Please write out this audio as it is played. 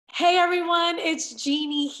Hey everyone, it's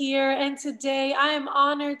Jeannie here, and today I am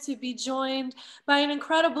honored to be joined by an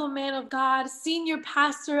incredible man of God, senior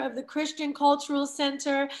pastor of the Christian Cultural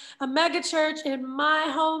Center, a megachurch in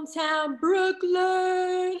my hometown,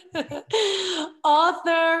 Brooklyn,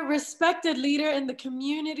 author, respected leader in the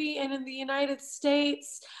community and in the United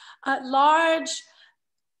States at large,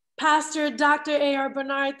 Pastor Dr. A.R.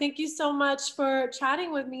 Bernard. Thank you so much for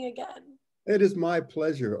chatting with me again. It is my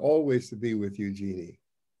pleasure always to be with you, Jeannie.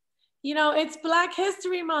 You know, it's Black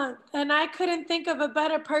History Month, and I couldn't think of a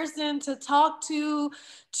better person to talk to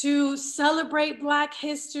celebrate Black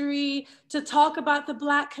history, to talk about the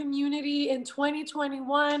Black community in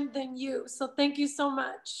 2021 than you. So thank you so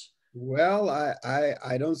much. Well,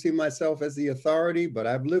 I don't see myself as the authority, but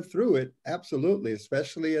I've lived through it, absolutely,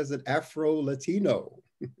 especially as an Afro-Latino.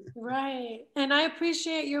 Right. And I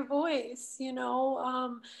appreciate your voice.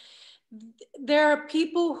 There are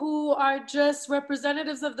people who are just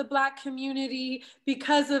representatives of the Black community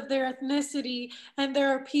because of their ethnicity, and there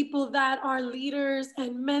are people that are leaders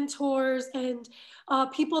and mentors and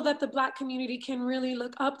people that the Black community can really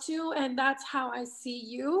look up to, and that's how I see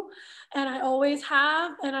you, and I always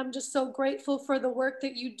have, and I'm just so grateful for the work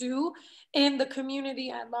that you do in the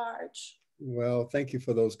community at large. Well, thank you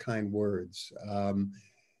for those kind words.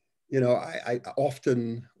 I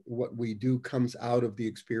often, what we do comes out of the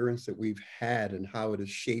experience that we've had and how it has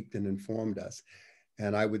shaped and informed us.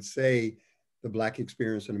 And I would say the Black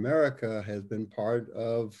experience in America has been part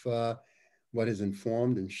of what has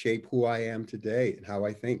informed and shaped who I am today and how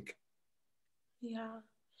I think. Yeah.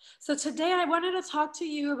 So today I wanted to talk to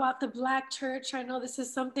you about the Black church. I know this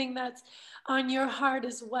is something that's on your heart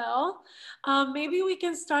as well. Maybe we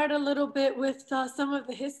can start a little bit with some of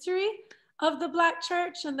the history of the Black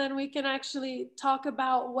church, and then we can actually talk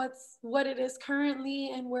about what it is currently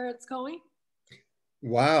and where it's going.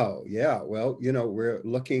 Wow. Yeah. Well, we're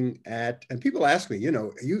looking at, and people ask me,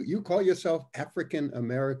 you call yourself African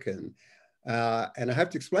American. And I have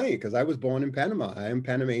to explain because I was born in Panama. I am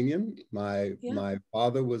Panamanian. My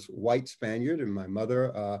father was white Spaniard and my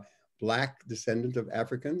mother, Black descendant of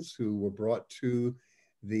Africans who were brought to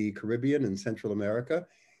the Caribbean and Central America.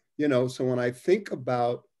 So when I think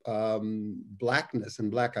about Blackness and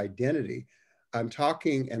Black identity, I'm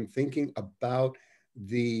talking and thinking about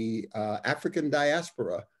the African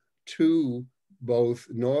diaspora to both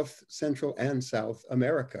North, Central, and South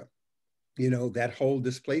America. That whole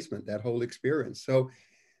displacement, that whole experience. So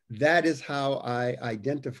that is how I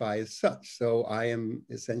identify as such. So I am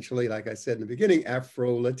essentially, like I said in the beginning,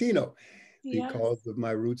 Afro-Latino because of my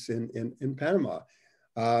roots in Panama.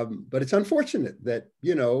 But it's unfortunate that,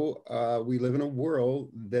 we live in a world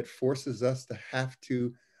that forces us to have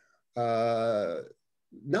to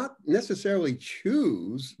not necessarily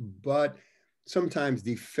choose, but sometimes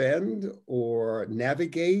defend or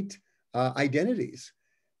navigate identities.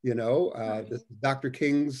 This is Dr.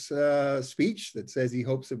 King's speech that says he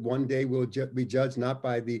hopes that one day we'll be judged not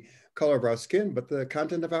by the color of our skin, but the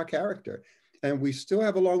content of our character. And we still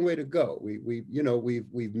have a long way to go.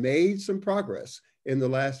 We've made some progress in the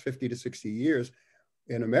last 50 to 60 years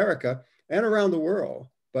in America and around the world,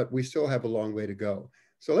 but we still have a long way to go.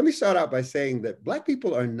 So let me start out by saying that Black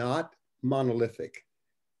people are not monolithic.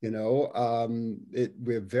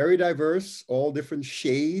 We're very diverse, all different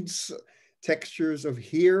shades, textures of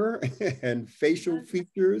hair and facial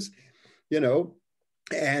features,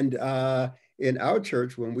 and in our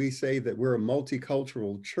church, when we say that we're a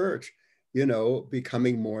multicultural church,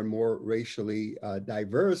 becoming more and more racially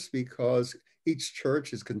diverse because each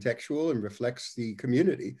church is contextual and reflects the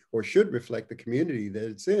community or should reflect the community that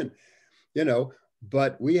it's in,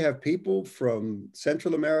 but we have people from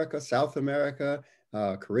Central America, South America,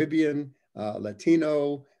 Caribbean,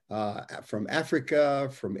 Latino, from Africa,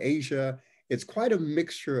 from Asia. It's quite a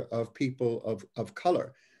mixture of people of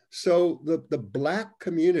color. So the Black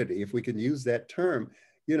community, if we can use that term,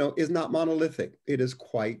 is not monolithic. It is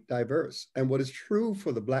quite diverse. And what is true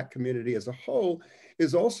for the Black community as a whole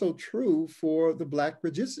is also true for the Black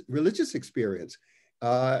religious experience.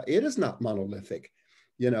 It is not monolithic.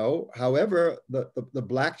 However, the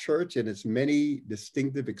Black church in its many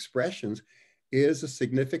distinctive expressions is a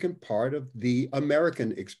significant part of the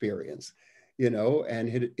American experience,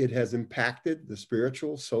 and it has impacted the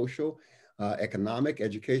spiritual, social, economic,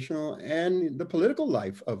 educational, and the political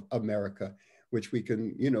life of America, which we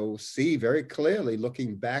can, see very clearly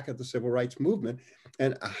looking back at the civil rights movement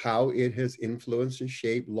and how it has influenced and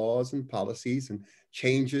shaped laws and policies and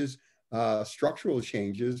changes, structural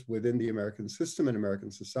changes within the American system and American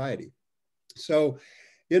society. So,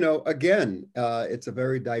 again, it's a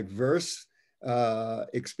very diverse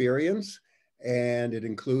experience, and it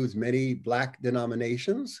includes many Black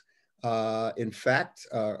denominations. In fact,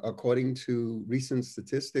 according to recent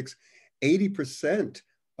statistics, 80%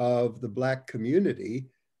 of the Black community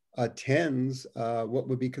attends what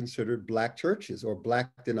would be considered Black churches or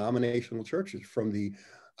Black denominational churches, from the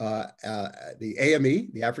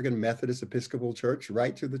AME, the African Methodist Episcopal Church,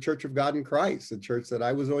 right to the Church of God in Christ, the church that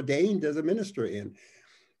I was ordained as a minister in,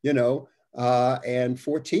 you know, and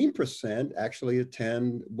 14% actually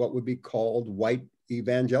attend what would be called white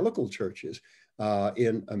evangelical churches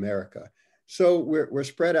in America. So we're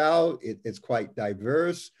spread out, it's quite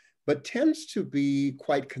diverse, but tends to be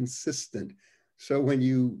quite consistent. So when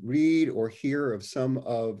you read or hear of some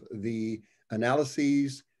of the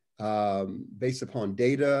analyses based upon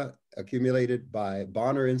data accumulated by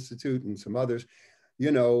Bonner Institute and some others,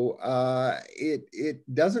 you know, it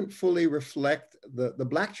doesn't fully reflect the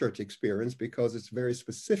Black church experience, because it's very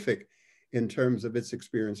specific in terms of its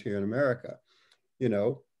experience here in America, you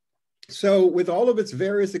know. So with all of its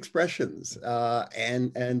various expressions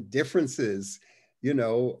and differences, you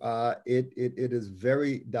know, it is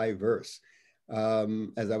very diverse.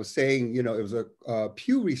 As I was saying, you know, it was a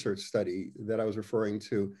Pew Research study that I was referring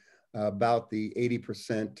to about the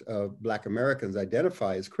 80% of Black Americans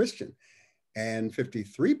identify as Christian, and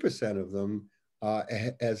 53% of them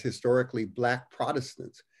as historically Black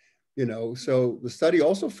Protestants. You know, so the study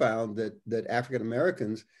also found that African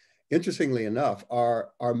Americans, interestingly enough,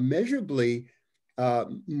 are measurably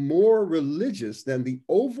more religious than the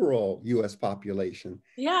overall U.S. population.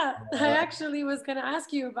 Yeah, I actually was going to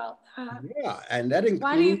ask you about that. Yeah, and that includes.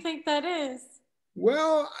 Why do you think that is?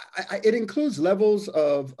 Well, it includes levels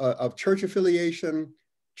of church affiliation,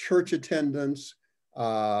 church attendance,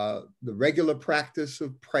 the regular practice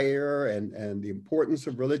of prayer, and the importance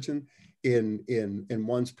of religion in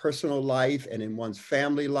one's personal life and in one's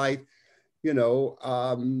family life. You know,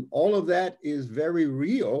 all of that is very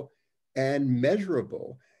real and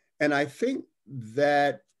measurable. And I think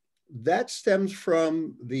that stems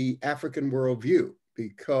from the African worldview,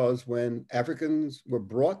 because when Africans were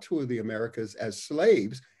brought to the Americas as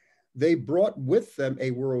slaves, they brought with them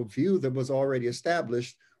a worldview that was already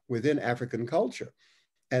established within African culture.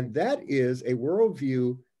 And that is a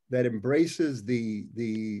worldview that embraces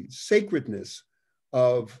the sacredness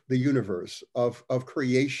of the universe, of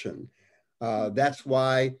creation. That's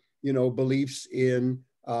why, you know, beliefs in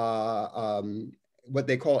what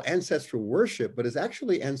they call ancestral worship, but it's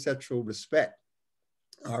actually ancestral respect.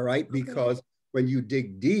 All right, because when you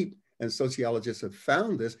dig deep, and sociologists have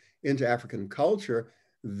found this, into African culture,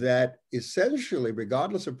 that essentially,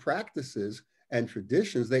 regardless of practices and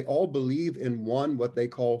traditions, they all believe in one, what they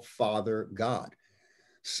call Father God.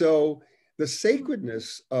 So the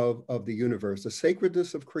sacredness of the universe, the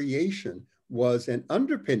sacredness of creation, was an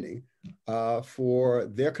underpinning for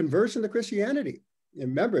their conversion to Christianity. And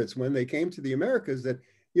remember, it's when they came to the Americas that,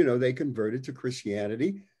 you know, they converted to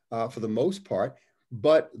Christianity for the most part.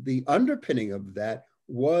 But the underpinning of that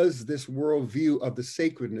was this worldview of the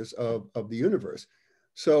sacredness of the universe.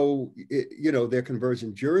 So, you know, their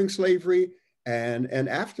conversion during slavery and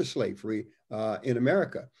after slavery in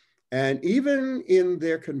America. And even in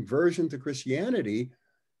their conversion to Christianity,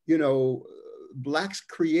 you know, Blacks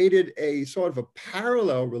created a sort of a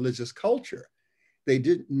parallel religious culture. They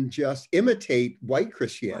didn't just imitate white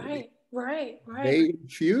Christianity. Right. They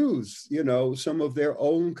infuse, you know, some of their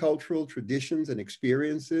own cultural traditions and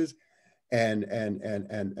experiences and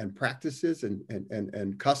practices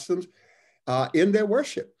and customs in their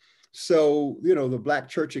worship. So, you know, the Black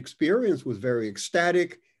church experience was very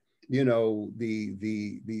ecstatic. You know,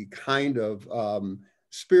 the kind of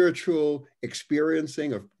spiritual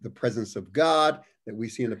experiencing of the presence of God that we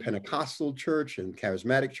see in the Pentecostal church and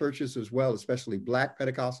charismatic churches as well, especially Black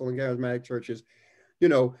Pentecostal and charismatic churches. You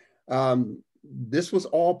know, this was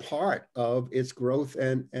all part of its growth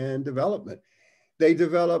and development. They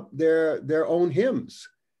developed their own hymns,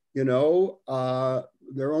 you know,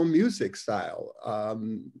 their own music style,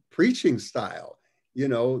 preaching style, you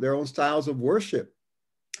know, their own styles of worship.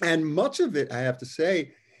 And much of it, I have to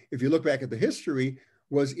say, if you look back at the history,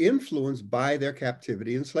 was influenced by their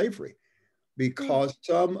captivity and slavery, because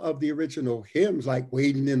some of the original hymns, like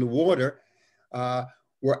Wading in the Water,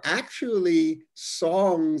 were actually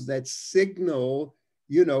songs that signal,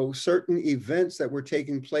 you know, certain events that were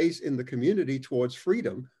taking place in the community towards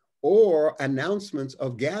freedom, or announcements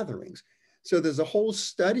of gatherings. So there's a whole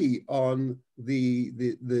study on the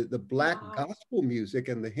Black gospel music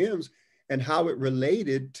and the hymns and how it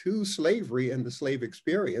related to slavery and the slave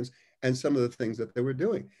experience and some of the things that they were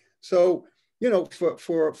doing. So, you know,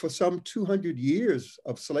 for some 200 years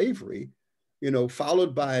of slavery, you know,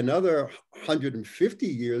 followed by another 150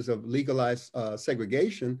 years of legalized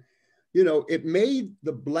segregation, it made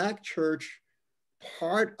the Black church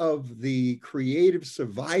part of the creative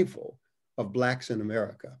survival of Blacks in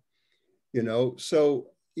America. So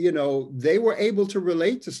they were able to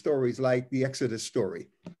relate to stories like the Exodus story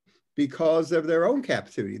because of their own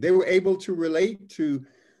captivity. They were able to relate to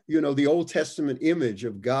the Old Testament image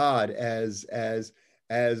of God as a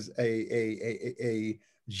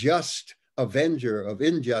just avenger of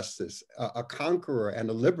injustice, a conqueror and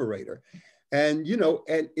a liberator. And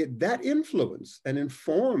that influenced and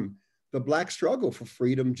informed the Black struggle for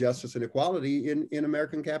freedom, justice, and equality in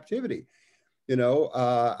American captivity.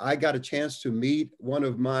 I got a chance to meet one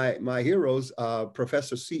of my heroes,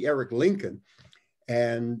 Professor C. Eric Lincoln.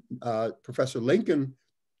 And Professor Lincoln,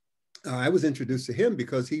 I was introduced to him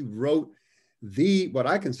because he wrote what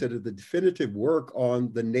I consider the definitive work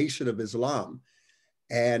on the Nation of Islam.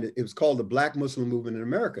 And it was called the Black Muslim Movement in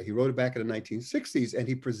America. He wrote it back in the 1960s, and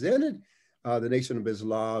he presented the Nation of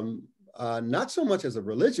Islam not so much as a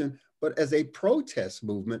religion, but as a protest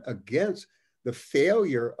movement against the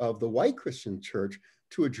failure of the white Christian church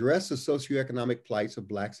to address the socioeconomic plights of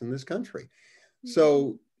Blacks in this country.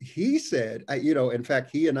 So he said, in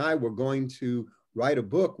fact, he and I were going to write a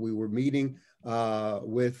book. We were meeting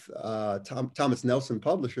with Thomas Nelson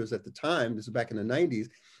Publishers at the time. This is back in the 90s.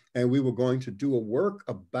 And we were going to do a work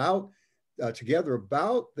together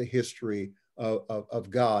about the history of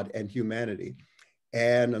God and humanity.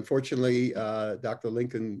 And unfortunately, Dr.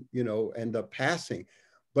 Lincoln, ended up passing.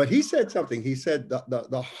 But he said something. He said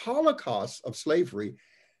the Holocaust of slavery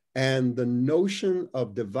and the notion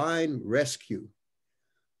of divine rescue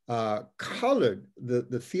colored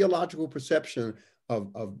the theological perception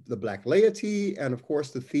of the Black laity and, of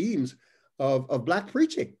course, the themes of Black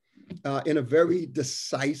preaching in a very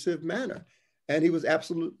decisive manner. And he was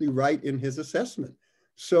absolutely right in his assessment.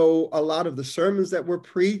 So a lot of the sermons that were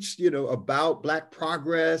preached, about Black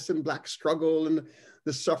progress and Black struggle and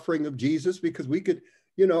the suffering of Jesus, because we could,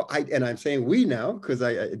 and I'm saying we now because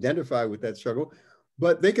I identify with that struggle,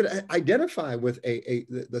 but they could identify with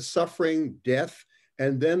the suffering, death,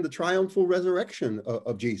 and then the triumphal resurrection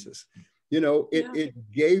of Jesus.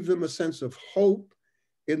 It gave them a sense of hope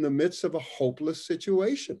in the midst of a hopeless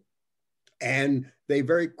situation. And they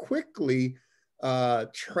very quickly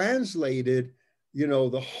translated,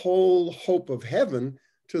 the whole hope of heaven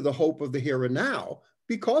to the hope of the here and now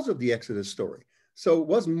because of the Exodus story. So it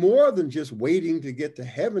was more than just waiting to get to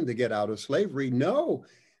heaven to get out of slavery. No,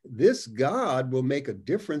 this God will make a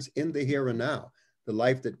difference in the here and now, the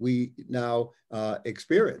life that we now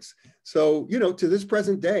experience. So, to this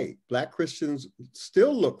present day, Black Christians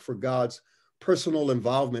still look for God's personal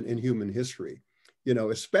involvement in human history,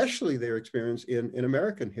 especially their experience in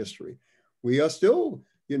American history. We are still,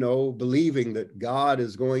 believing that God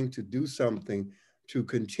is going to do something to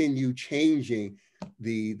continue changing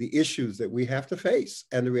the issues that we have to face.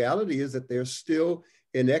 And the reality is that there's still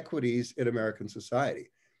inequities in American society.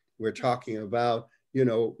 We're talking about,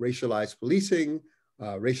 racialized policing,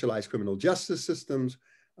 racialized criminal justice systems,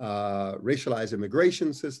 racialized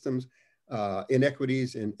immigration systems,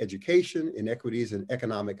 inequities in education, inequities in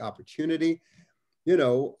economic opportunity.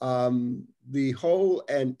 The whole,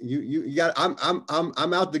 and you got,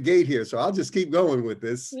 I'm out the gate here, so I'll just keep going with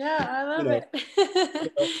this. Yeah, I love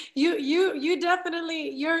it. You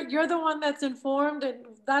definitely, you're the one that's informed, and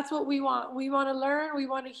that's what we want. We want to learn. We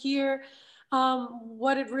want to hear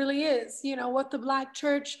what it really is. What the Black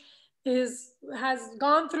church has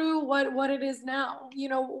gone through, what it is now.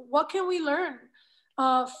 What can we learn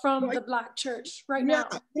from the Black church right now?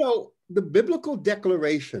 The biblical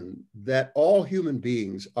declaration that all human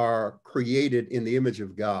beings are created in the image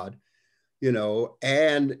of God,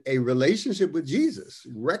 and a relationship with Jesus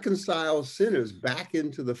reconciles sinners back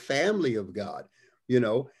into the family of God,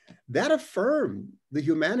 that affirmed the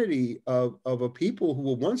humanity of a people who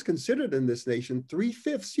were once considered in this nation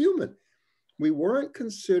 3/5 human. We weren't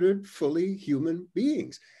considered fully human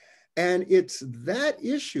beings. And it's that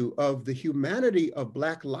issue of the humanity of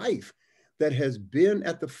Black life that has been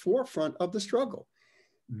at the forefront of the struggle.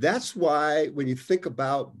 That's why when you think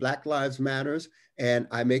about Black Lives Matters, and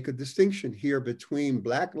I make a distinction here between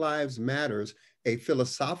Black Lives Matters, a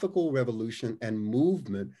philosophical revolution and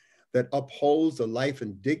movement that upholds the life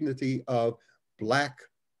and dignity of Black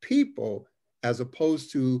people, as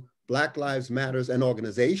opposed to Black Lives Matters, an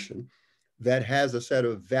organization that has a set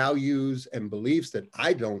of values and beliefs that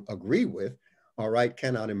I don't agree with,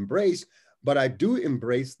 cannot embrace, but I do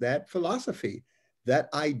embrace that philosophy,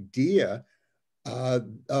 that idea of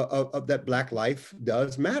that Black life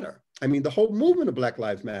does matter. I mean, the whole movement of Black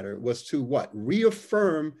Lives Matter was to what?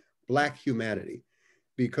 Reaffirm Black humanity.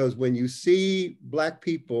 Because when you see Black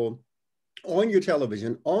people on your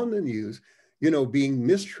television, on the news, being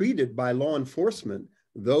mistreated by law enforcement,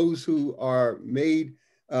 those who are made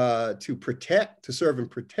to protect, to serve and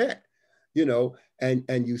protect,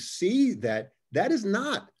 and you see that that is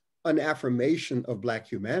not an affirmation of Black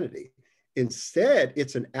humanity. Instead,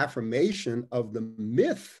 it's an affirmation of the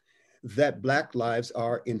myth that Black lives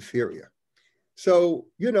are inferior. So,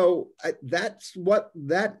 that's what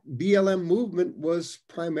that BLM movement was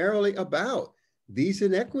primarily about, these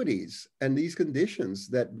inequities and these conditions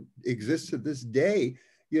that exist to this day,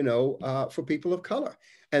 for people of color.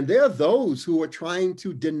 And there are those who are trying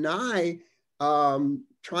to deny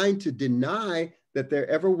that there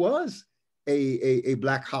ever was a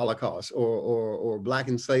Black Holocaust or Black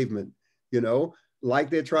enslavement, like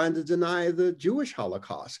they're trying to deny the Jewish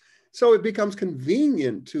Holocaust. So it becomes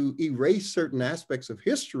convenient to erase certain aspects of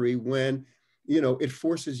history when, it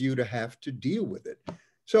forces you to have to deal with it.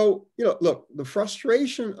 So, look, the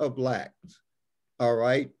frustration of Blacks, all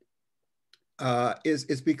right,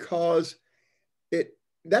 is because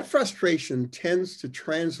that frustration tends to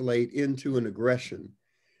translate into an aggression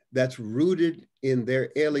that's rooted in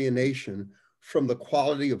their alienation from the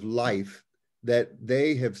quality of life that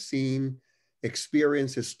they have seen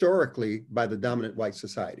experienced historically by the dominant white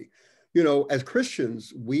society. As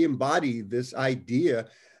Christians, we embody this idea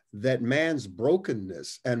that man's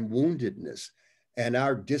brokenness and woundedness and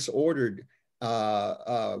our disordered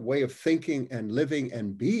way of thinking and living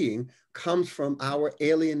and being comes from our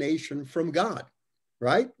alienation from God,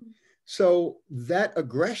 right? So that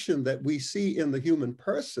aggression that we see in the human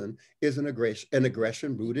person is an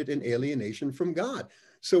aggression rooted in alienation from God.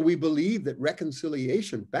 So we believe that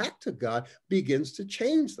reconciliation back to God begins to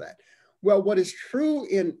change that. Well, what is true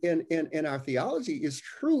in our theology is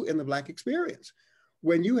true in the Black experience.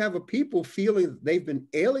 When you have a people feeling that they've been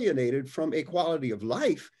alienated from a quality of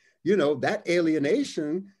life, that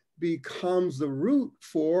alienation becomes the root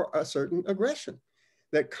for a certain aggression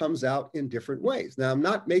that comes out in different ways. Now, I'm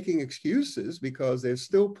not making excuses because there's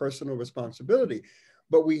still personal responsibility,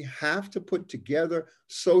 but we have to put together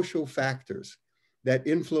social factors that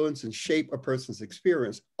influence and shape a person's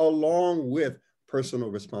experience along with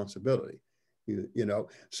personal responsibility.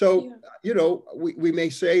 So, we may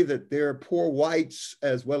say that there are poor whites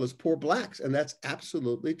as well as poor Blacks, and that's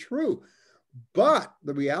absolutely true. But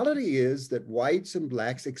the reality is that whites and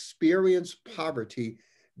Blacks experience poverty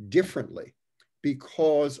differently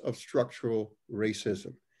because of structural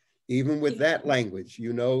racism. Even with that language,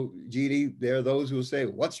 Jeannie, there are those who say,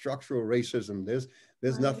 what structural racism?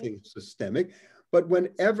 There's nothing systemic. But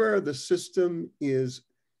whenever the system is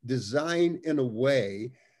designed in a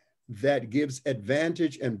way that gives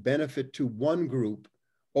advantage and benefit to one group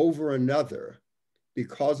over another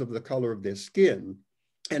because of the color of their skin,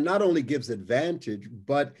 and not only gives advantage,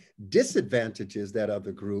 but disadvantages that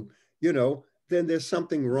other group, then there's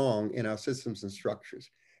something wrong in our systems and structures.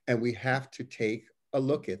 And we have to take a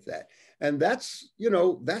look at that. And that's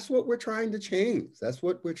what we're trying to change. That's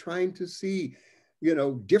what we're trying to see,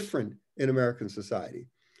 different in American society.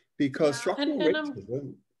 Because structural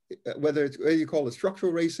racism, whether you call it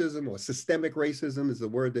structural racism or systemic racism is the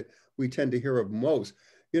word that we tend to hear of most,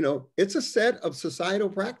 it's a set of societal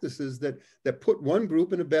practices that put one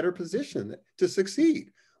group in a better position to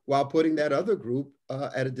succeed while putting that other group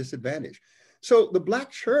at a disadvantage. So the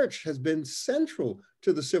Black church has been central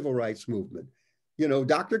to the civil rights movement.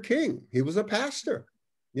 Dr. King, he was a pastor,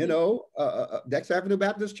 Dexter Avenue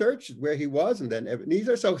Baptist Church where he was, and then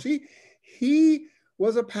Ebenezer. So he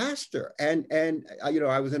was a pastor. And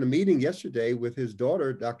I was in a meeting yesterday with his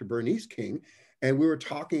daughter, Dr. Bernice King, and we were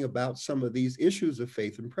talking about some of these issues of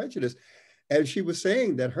faith and prejudice. And she was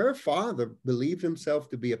saying that her father believed himself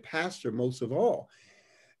to be a pastor most of all.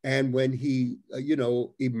 And when he,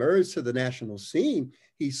 emerged to the national scene,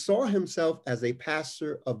 he saw himself as a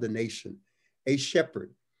pastor of the nation, a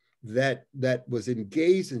shepherd that was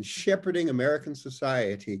engaged in shepherding American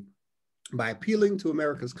society by appealing to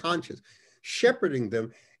America's conscience, shepherding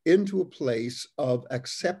them into a place of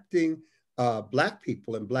accepting Black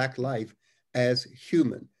people and Black life as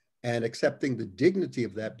human and accepting the dignity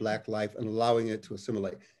of that Black life and allowing it to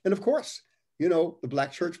assimilate. And of course, the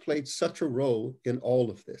Black church played such a role in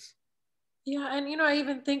all of this. Yeah, and I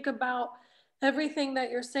even think about everything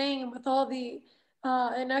that you're saying with all the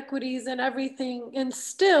inequities and everything, and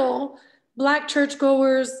still Black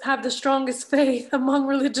churchgoers have the strongest faith among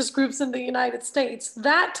religious groups in the United States.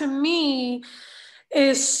 That to me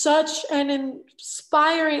is such an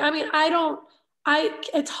inspiring,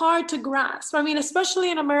 it's hard to grasp. Especially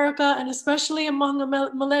in America and especially among the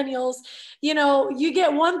millennials, you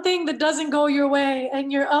get one thing that doesn't go your way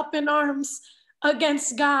and you're up in arms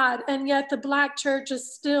against God, and yet the Black church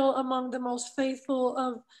is still among the most faithful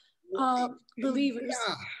of believers.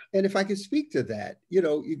 Yeah. And if I could speak to that,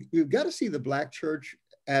 you've got to see the Black church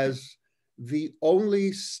as the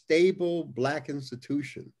only stable Black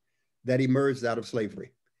institution that emerged out of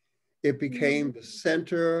slavery. It became the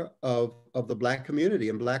center of the Black community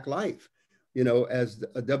and Black life. As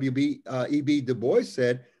W.E.B. Du Bois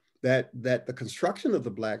said, that the construction of the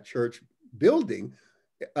Black church building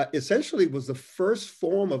essentially was the first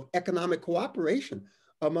form of economic cooperation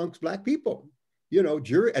amongst Black people.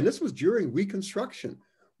 And this was during Reconstruction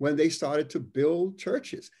when they started to build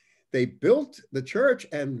churches. They built the church,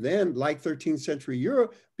 and then, like 13th century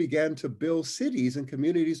Europe, began to build cities and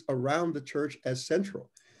communities around the church as central.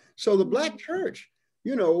 So the Black church,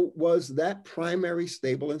 was that primary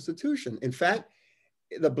stable institution. In fact,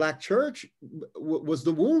 the Black church was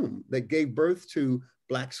the womb that gave birth to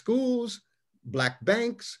Black schools, Black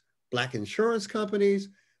banks, Black insurance companies,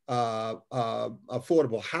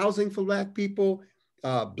 affordable housing for Black people,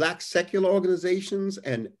 Black secular organizations,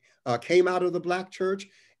 and came out of the Black church.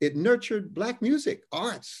 It nurtured Black music,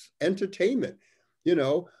 arts, entertainment,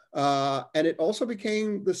 and it also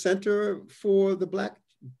became the center for the Black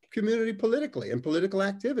community politically and political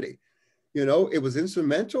activity. It was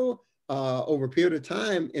instrumental over a period of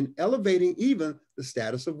time in elevating even the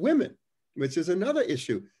status of women, which is another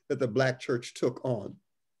issue that the Black church took on.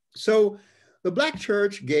 So the Black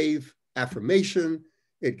church gave affirmation,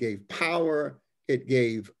 it gave power, it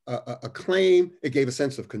gave a claim, it gave a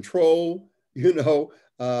sense of control,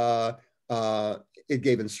 it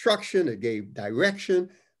gave instruction, it gave direction,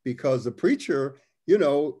 because the preacher,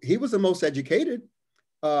 he was the most educated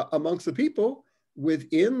amongst the people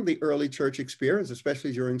within the early church experience,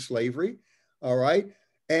 especially during slavery. All right.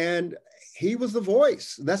 And he was the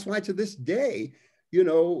voice. That's why to this day,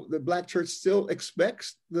 the Black church still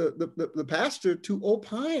expects the pastor to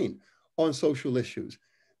opine on social issues,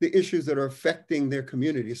 the issues that are affecting their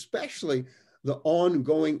community, especially the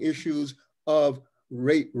ongoing issues of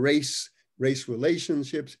race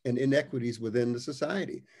relationships and inequities within the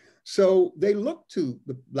society. So they look to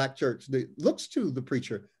the Black church, they looks to the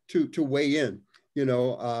preacher to weigh in,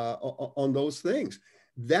 on those things.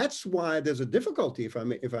 That's why there's a difficulty,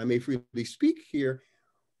 if I may freely speak here,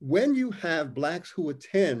 when you have Blacks who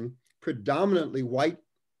attend predominantly white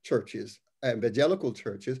churches, evangelical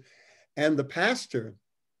churches, and the pastor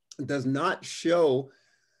does not show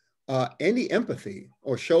any empathy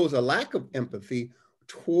or shows a lack of empathy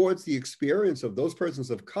towards the experience of those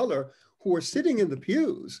persons of color who are sitting in the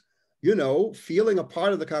pews, feeling a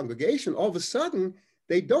part of the congregation. All of a sudden,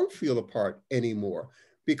 they don't feel a part anymore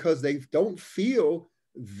because they don't feel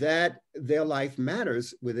that their life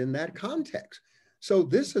matters within that context. So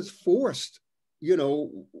this has forced,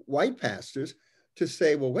 white pastors to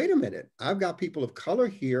say, well, wait a minute, I've got people of color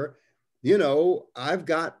here, I've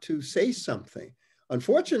got to say something.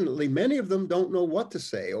 Unfortunately, many of them don't know what to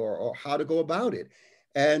say or how to go about it.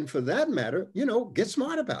 And for that matter, get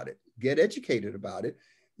smart about it, get educated about it,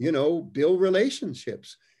 build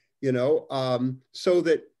relationships, so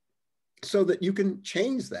that you can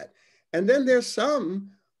change that. And then there's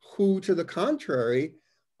some who, to the contrary,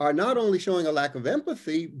 are not only showing a lack of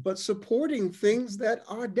empathy, but supporting things that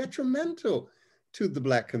are detrimental to the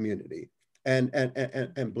Black community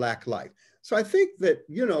and Black life. So I think that,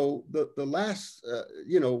 the last,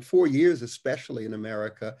 4 years, especially in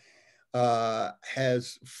America,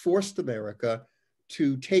 has forced America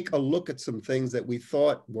to take a look at some things that we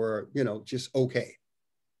thought were, just okay.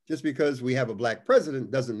 Just because we have a Black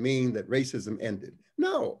president doesn't mean that racism ended.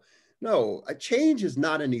 No, a change is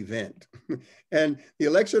not an event. And the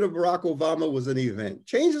election of Barack Obama was an event.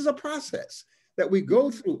 Change is a process that we go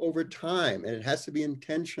through over time, and it has to be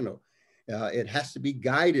intentional. It has to be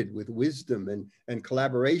guided with wisdom and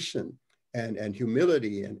collaboration and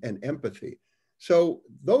humility and empathy. So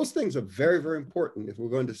those things are very, very important if we're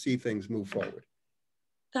going to see things move forward.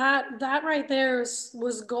 That right there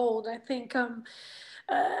was gold. I think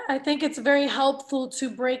it's very helpful to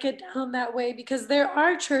break it down that way, because there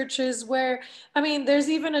are churches where, there's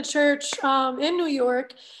even a church in New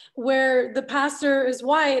York where the pastor is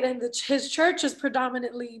white and his church is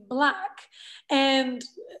predominantly Black. And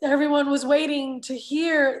everyone was waiting to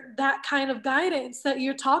hear that kind of guidance that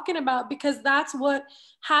you're talking about, because that's what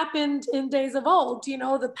happened in days of old.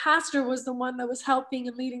 The pastor was the one that was helping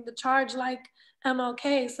and leading the charge, like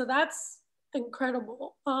MLK. So that's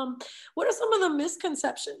incredible. What are some of the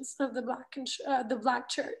misconceptions of the Black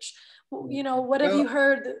church? What have you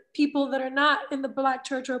heard that people that are not in the Black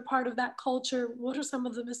church or a part of that culture? What are some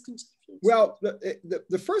of the misconceptions? Well,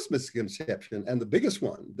 the first misconception, and the biggest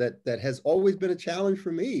one that has always been a challenge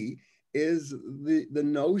for me, is the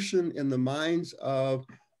notion in the minds of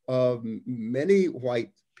many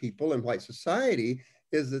white people in white society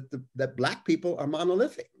is that that Black people are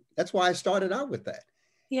monolithic. That's why I started out with that.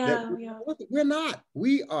 That Yeah, yeah. we're not.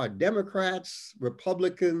 We are Democrats,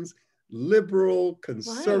 Republicans, liberal, Right.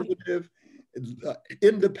 conservative,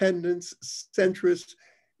 independents, centrists.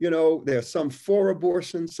 There are some for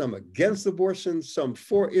abortion, some against abortion, some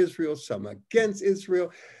for Israel, some against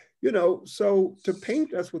Israel. So to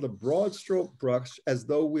paint us with a broad stroke brush as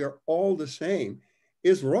though we are all the same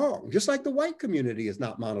is wrong. Just like the white community is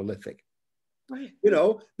not monolithic. Right.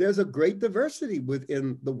 There's a great diversity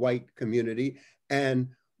within the white community, and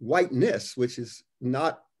whiteness, which is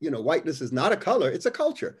not, whiteness is not a color, it's a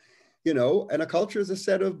culture, and a culture is a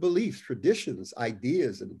set of beliefs, traditions,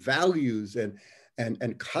 ideas, and values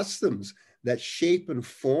and customs that shape and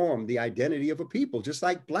form the identity of a people, just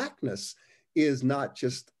like Blackness is not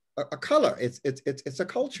just a color, it's a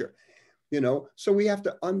culture. So we have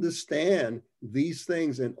to understand these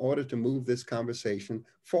things in order to move this conversation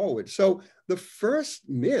forward. So the first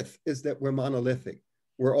myth is that we're monolithic,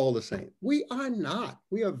 we're all the same. We are not.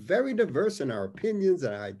 We are very diverse in our opinions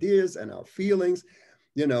and our ideas and our feelings,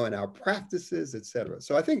 and our practices, etc.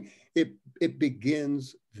 So I think it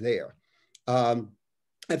begins there. I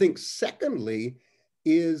think secondly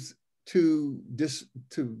is to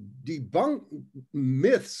debunk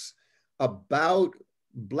myths about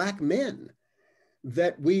Black men,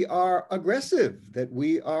 that we are aggressive, that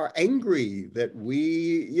we are angry, that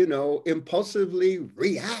we, impulsively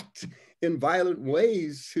react in violent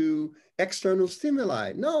ways to external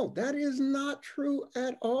stimuli. No, that is not true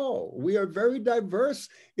at all. We are very diverse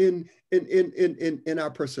in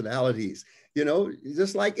our personalities,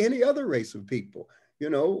 just like any other race of people.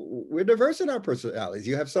 We're diverse in our personalities.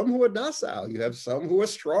 You have some who are docile. You have some who are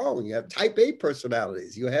strong. You have type A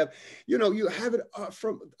personalities. You have it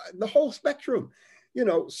from the whole spectrum.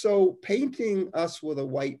 So painting us with a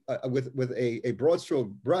white, with a broad stroke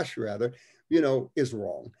brush, rather, is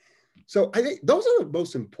wrong. So I think those are the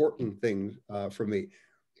most important things for me.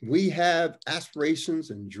 We have aspirations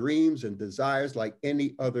and dreams and desires like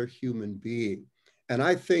any other human being. And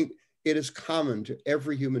I think it is common to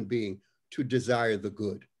every human being to desire the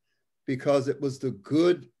good, because it was the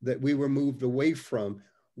good that we were moved away from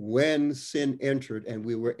when sin entered and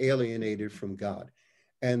we were alienated from God.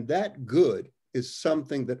 And that good is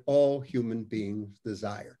something that all human beings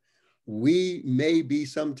desire. We may be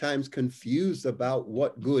sometimes confused about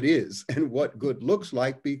what good is and what good looks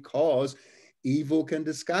like, because evil can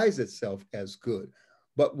disguise itself as good,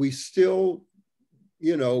 but we still,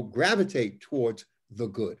 gravitate towards the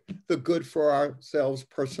good for ourselves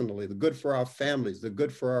personally, the good for our families, the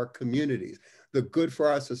good for our communities, the good for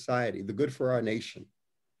our society, the good for our nation.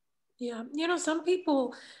 Yeah. Some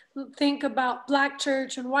people think about Black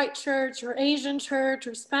church and white church or Asian church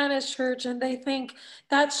or Spanish church, and they think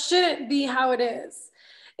that shouldn't be how it is.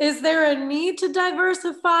 Is there a need to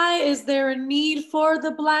diversify? Is there a need for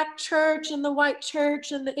the Black church and the white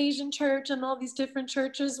church and the Asian church and all these different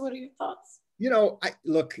churches? What are your thoughts? I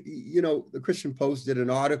look, the Christian Post did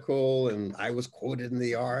an article, and I was quoted in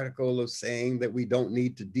the article of saying that we don't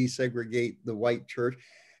need to desegregate the white church.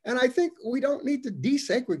 And I think we don't need to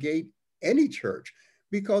desegregate any church,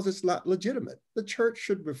 because it's not legitimate. The church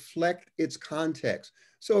should reflect its context.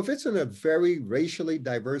 So if it's in a very racially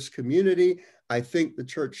diverse community, I think the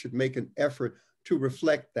church should make an effort to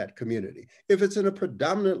reflect that community. If it's in a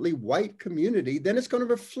predominantly white community, then it's going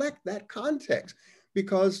to reflect that context.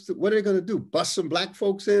 Because what are they going to do? Bust some Black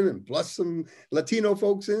folks in and bust some Latino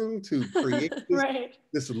folks in to create Right.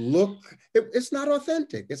 this look? It's not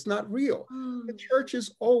authentic. It's not real. The church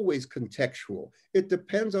is always contextual. It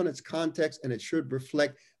depends on its context, and it should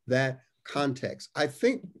reflect that context. I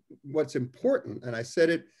think what's important, and I said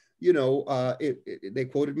it, they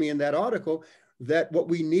quoted me in that article, that what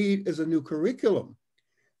we need is a new curriculum,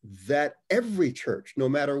 that every church, no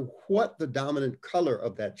matter what the dominant color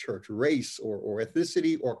of that church, race or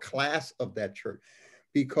ethnicity or class of that church,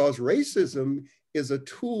 because racism is a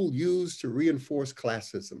tool used to reinforce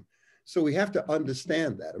classism. So we have to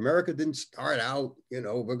understand that America didn't start out,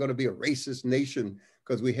 we're going to be a racist nation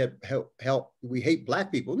because we hate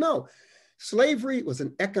Black people. No, slavery was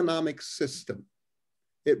an economic system.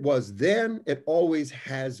 It was then, it always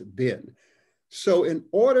has been. So in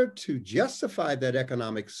order to justify that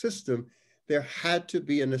economic system, there had to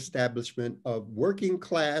be an establishment of working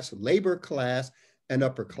class, labor class, and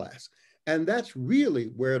upper class. And that's really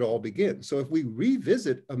where it all begins. So if we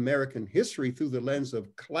revisit American history through the lens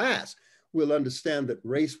of class, we'll understand that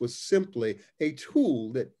race was simply a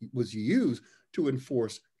tool that was used to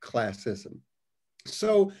enforce classism.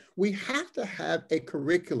 So we have to have a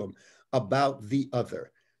curriculum about the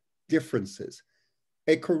other, differences,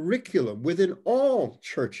 a curriculum within all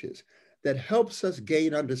churches that helps us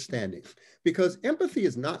gain understanding. Because empathy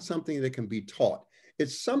is not something that can be taught.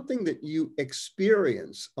 It's something that you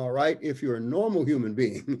experience, all right, if you're a normal human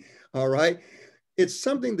being, all right? It's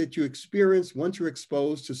something that you experience once you're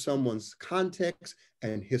exposed to someone's context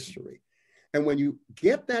and history. And when you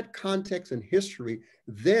get that context and history,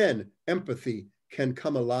 then empathy can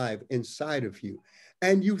come alive inside of you.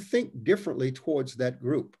 And you think differently towards that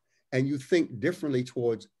group, and you think differently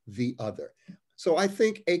towards the other. So I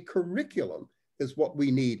think a curriculum is what we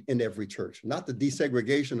need in every church, not the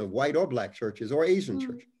desegregation of white or Black churches or Asian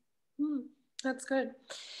churches. That's good.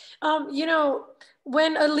 You know,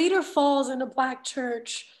 when a leader falls in a Black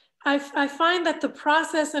church, I find that the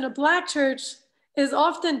process in a Black church is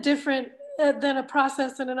often different than a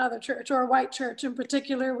process in another church or a white church. In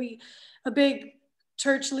particular, a big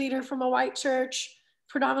church leader from a white church,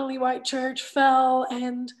 predominantly white church, fell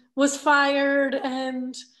and was fired,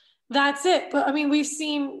 and that's it. But I mean, we've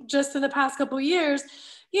seen just in the past couple of years,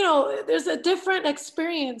 you know, there's a different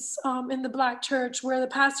experience in the Black church where the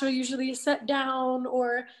pastor usually is set down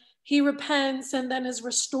or he repents and then is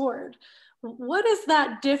restored. What is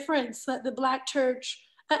that difference that the Black church,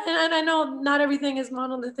 and I know not everything is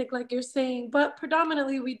monolithic like you're saying, but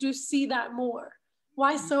predominantly we do see that more.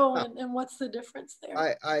 Why so, and what's the difference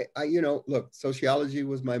there? You know, look, sociology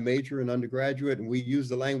was my major in undergraduate, and we use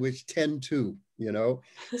the language tend to, you know.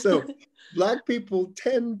 So Black people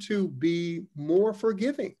tend to be more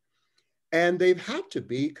forgiving, and they've had to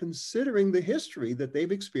be considering the history that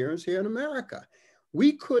they've experienced here in America.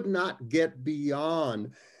 We could not get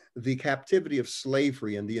beyond the captivity of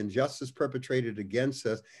slavery and the injustice perpetrated against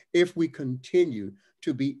us if we continue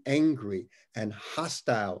to be angry and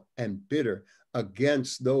hostile and bitter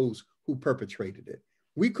against those who perpetrated it.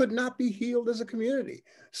 We could not be healed as a community.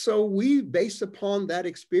 So we, based upon that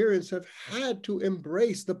experience, have had to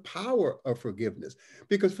embrace the power of forgiveness,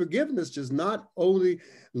 because forgiveness does not only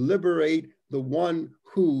liberate the one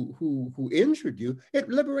who injured you, it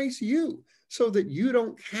liberates you so that you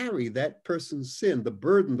don't carry that person's sin, the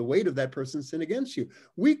burden, the weight of that person's sin against you.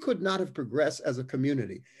 We could not have progressed as a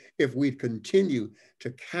community if we'd continued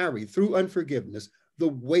to carry through unforgiveness the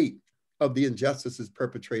weight of the injustices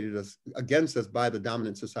perpetrated against us by the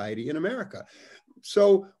dominant society in America.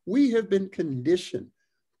 So we have been conditioned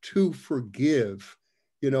to forgive,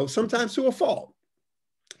 you know, sometimes to a fault,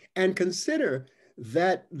 and consider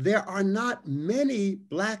that there are not many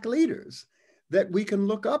Black leaders that we can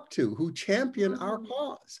look up to who champion our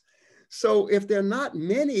cause. So if there are not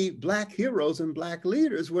many Black heroes and Black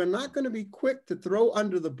leaders, we're not going to be quick to throw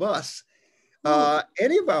under the bus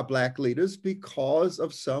any of our Black leaders because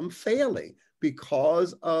of some failing,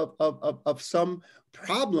 because of some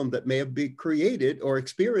problem that may have been created or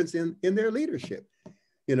experienced in their leadership,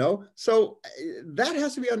 you know? So that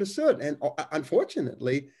has to be understood. And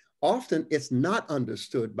unfortunately, often it's not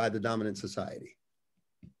understood by the dominant society.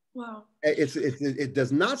 Wow. It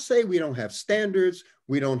does not say we don't have standards,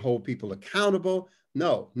 we don't hold people accountable.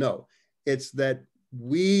 No. It's that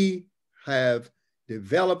we have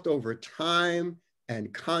developed over time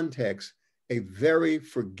and context a very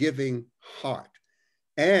forgiving heart,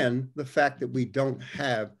 and the fact that we don't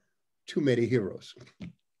have too many heroes.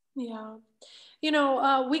 Yeah. You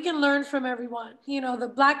know, we can learn from everyone. You know, the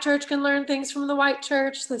Black church can learn things from the white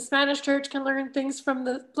church, the Spanish church can learn things from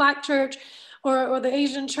the Black church or the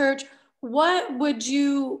Asian church. What would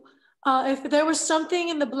you, if there was something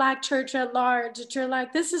in the Black church at large that you're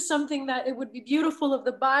like, this is something that it would be beautiful if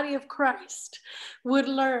the body of Christ would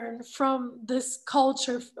learn from this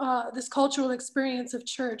culture, this cultural experience of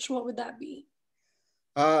church, what would that be?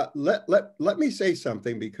 Let me say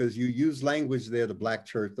something, because you use language there, the Black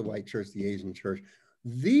church, the white church, the Asian church.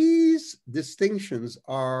 These distinctions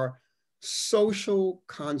are social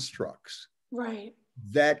constructs. Right.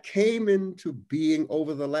 That came into being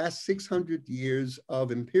over the last 600 years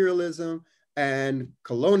of imperialism and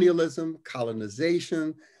colonialism,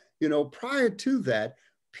 colonization. You know, prior to that,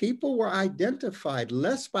 people were identified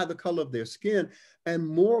less by the color of their skin and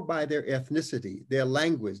more by their ethnicity, their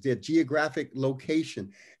language, their geographic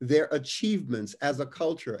location, their achievements as a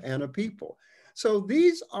culture and a people. So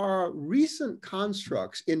these are recent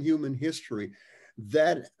constructs in human history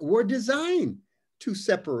that were designed to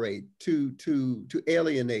separate, to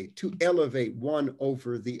alienate, to elevate one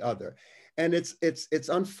over the other. And it's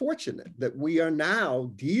unfortunate that we are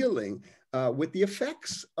now dealing with the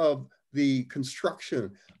effects of the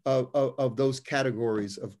construction of those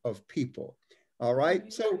categories of people. All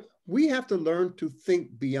right. So we have to learn to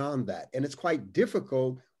think beyond that. And it's quite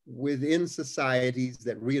difficult within societies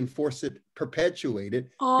that reinforce it, perpetuate it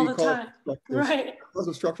All the because time. of structural, Right. because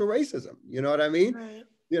of structural racism. You know what I mean? Right.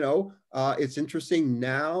 You know, it's interesting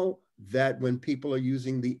now that when people are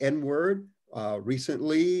using the N word,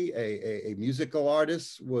 recently a musical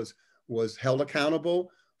artist was held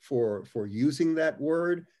accountable for using that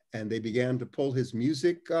word, and they began to pull his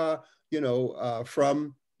music,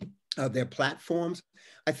 from their platforms.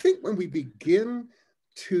 I think when we begin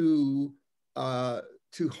to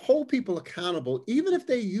to hold people accountable, even if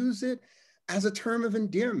they use it as a term of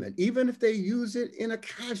endearment, even if they use it in a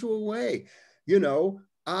casual way, you know,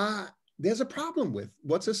 there's a problem with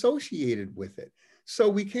what's associated with it. So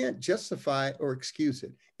we can't justify or excuse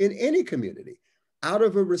it in any community out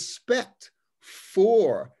of a respect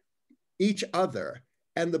for each other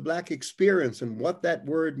and the Black experience and what that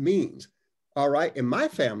word means. All right. In my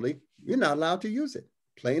family, you're not allowed to use it,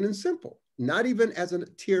 plain and simple, not even as a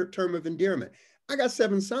term of endearment. I got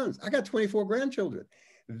 7 sons, I got 24 grandchildren.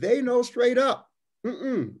 They know straight up,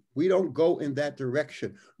 we don't go in that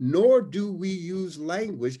direction, nor do we use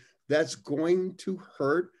language that's going to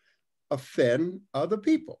hurt, offend other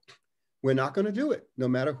people. We're not going to do it, no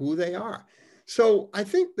matter who they are. So I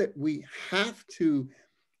think that we have to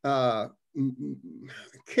uh,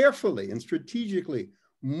 carefully and strategically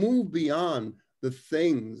move beyond the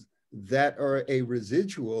things that are a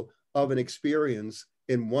residual of an experience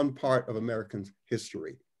in one part of American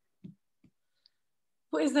history.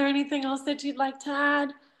 Well, is there anything else that you'd like to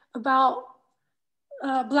add about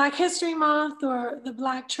Black History Month or the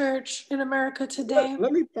Black church in America today?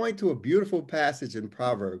 Let me point to a beautiful passage in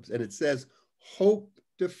Proverbs, and it says, hope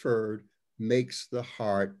deferred makes the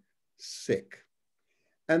heart sick.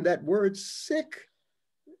 And that word sick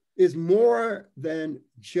is more than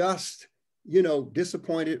just,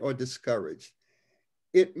 disappointed or discouraged.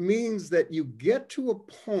 It means that you get to a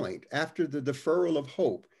point after the deferral of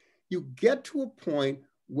hope, you get to a point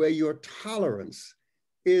where your tolerance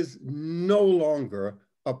is no longer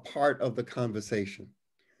a part of the conversation.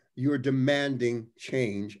 You're demanding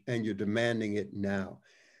change, and you're demanding it now.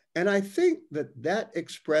 And I think that that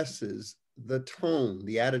expresses the tone,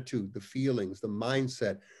 the attitude, the feelings, the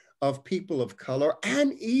mindset of people of color,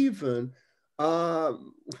 and even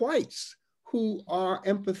whites who are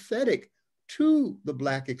empathetic to the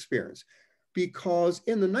Black experience. Because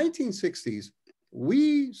in the 1960s,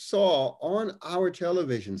 we saw on our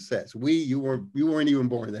television sets, you weren't even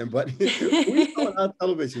born then, but we saw on our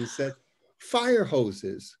television sets fire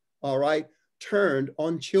hoses, all right, turned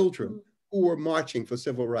on children who were marching for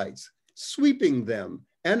civil rights, sweeping them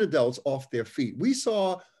and adults off their feet. We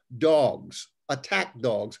saw dogs, attack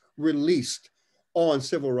dogs, released on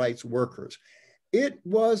civil rights workers. It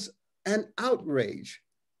was an outrage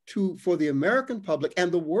for the American public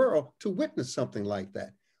and the world to witness something like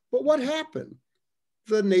that. But what happened?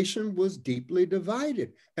 The nation was deeply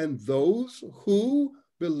divided, and those who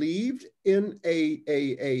believed in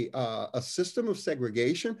a system of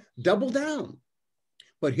segregation doubled down.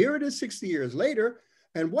 But here it is 60 years later,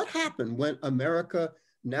 and what happened when America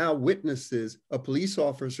now witnesses a police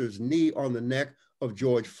officer's knee on the neck of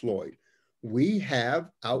George Floyd? We have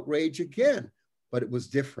outrage again, but it was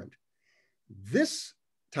different. This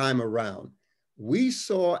time around, we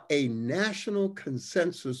saw a national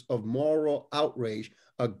consensus of moral outrage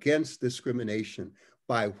against discrimination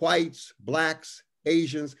by whites, Blacks,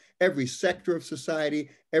 Asians, every sector of society,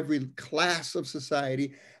 every class of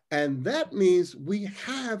society. And that means we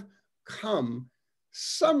have come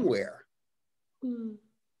somewhere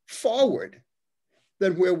forward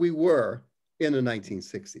than where we were in the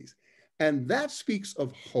 1960s. And that speaks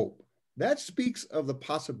of hope. That speaks of the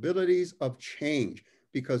possibilities of change,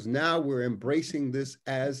 because now we're embracing this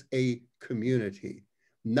as a community,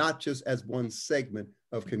 not just as one segment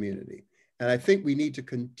of community. And I think we need to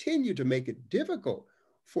continue to make it difficult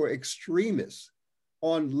for extremists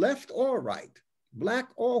on left or right, Black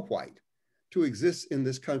or white, to exist in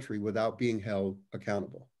this country without being held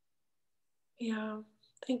accountable. Yeah,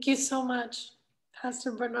 thank you so much,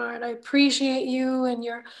 Pastor Bernard. I appreciate you and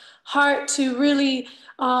your heart to really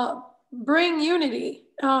bring unity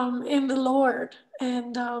in the Lord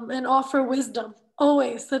and offer wisdom.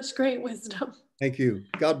 Always such great wisdom. Thank you.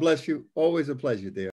 God bless you. Always a pleasure, dear.